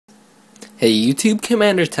Hey YouTube,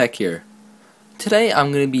 Commander Tech here. Today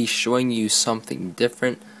I'm going to be showing you something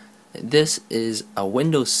different. This is a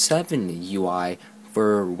Windows 7 UI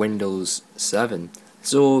for Windows 7.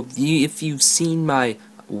 So if you've seen my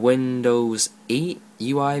Windows 8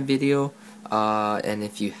 UI video, and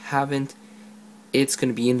if you haven't, it's going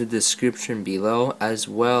to be in the description below as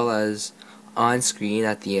well as on screen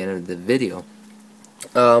at the end of the video.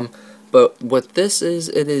 But what this is,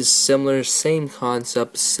 it is similar, same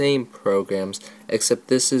concept, same programs, except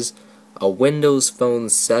this is a Windows Phone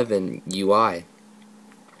 7 UI.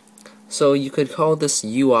 So you could call this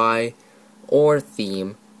UI or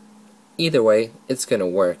theme. Either way, it's gonna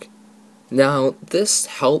work. Now, this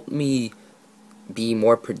helped me be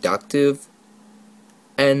more productive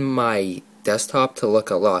and my desktop to look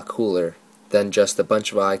a lot cooler than just a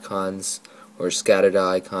bunch of icons or scattered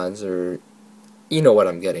icons, or you know what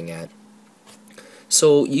I'm getting at.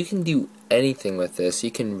 So you can do anything with this.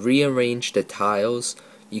 You can rearrange the tiles,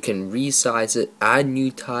 you can resize it, add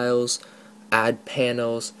new tiles, add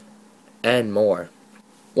panels, and more.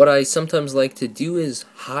 What I sometimes like to do is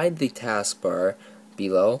hide the taskbar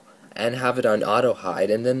below and have it on auto hide,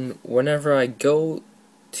 and then whenever I go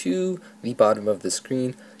to the bottom of the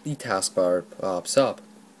screen, the taskbar pops up.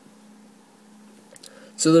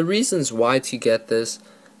 So the reasons why to get this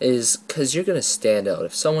is because you're going to stand out.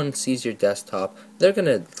 If someone sees your desktop, they're going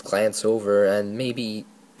to glance over and maybe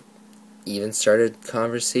even start a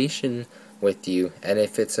conversation with you. And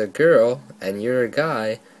if it's a girl and you're a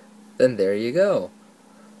guy, then there you go.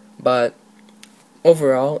 But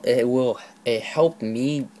overall, it helped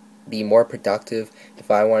me be more productive. If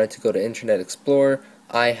I wanted to go to Internet Explorer,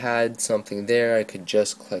 I had something there. I could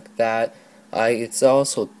just click that. It's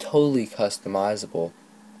also totally customizable.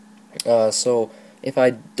 So if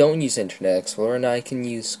I don't use Internet Explorer, and I can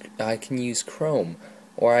use Chrome,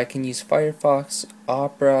 or I can use Firefox,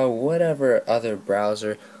 Opera, whatever other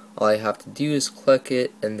browser. All I have to do is click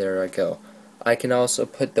it, and there I go. I can also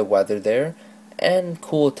put the weather there, and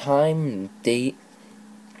cool time and date.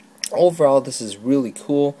 Overall, this is really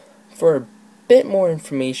cool. For a bit more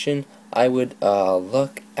information, I would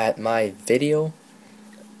look at my video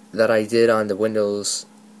that I did on the Windows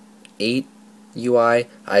 8 UI.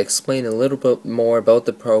 I explain a little bit more about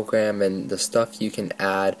the program and the stuff you can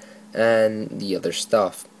add and the other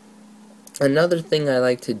stuff. Another thing I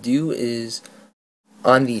like to do is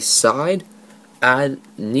on the side add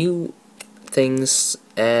new things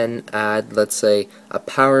and add, let's say, a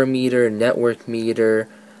power meter, network meter,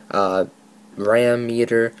 RAM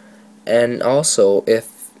meter, and also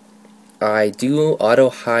if I do auto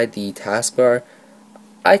hide the taskbar,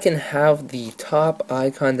 I can have the top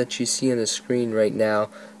icon that you see on the screen right now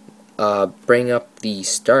bring up the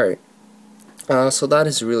start. So that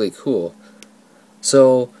is really cool.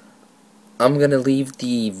 So I'm going to leave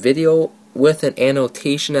the video with an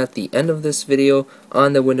annotation at the end of this video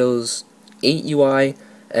on the Windows 8 UI,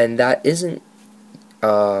 and that isn't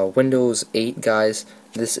Windows 8, guys.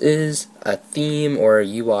 This is a theme or a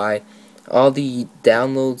UI. All the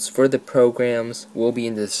downloads for the programs will be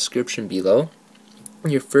in the description below.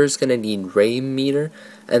 You're first going to need RAM meter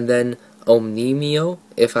and then Omnimio,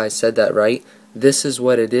 if I said that right. This is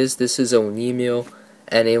what it is. This is Omnimio,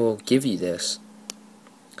 and it will give you this.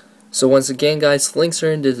 So once again, guys, links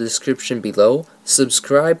are in the description below.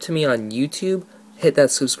 Subscribe to me on YouTube. Hit that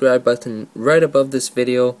subscribe button right above this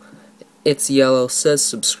video. It's yellow, says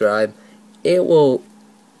subscribe. It will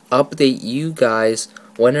update you guys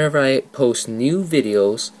whenever I post new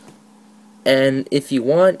videos. And if you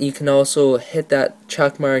want, you can also hit that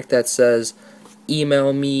check mark that says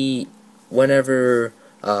email me whenever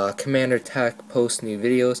Commander Tech posts new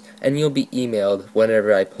videos, and you'll be emailed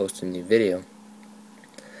whenever I post a new video.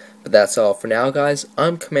 But that's all for now, guys.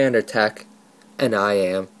 I'm Commander Tech, and I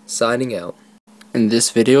am signing out. In this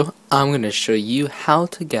video, I'm going to show you how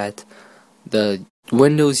to get the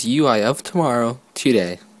Windows UI of tomorrow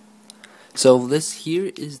today. So this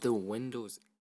here is the Windows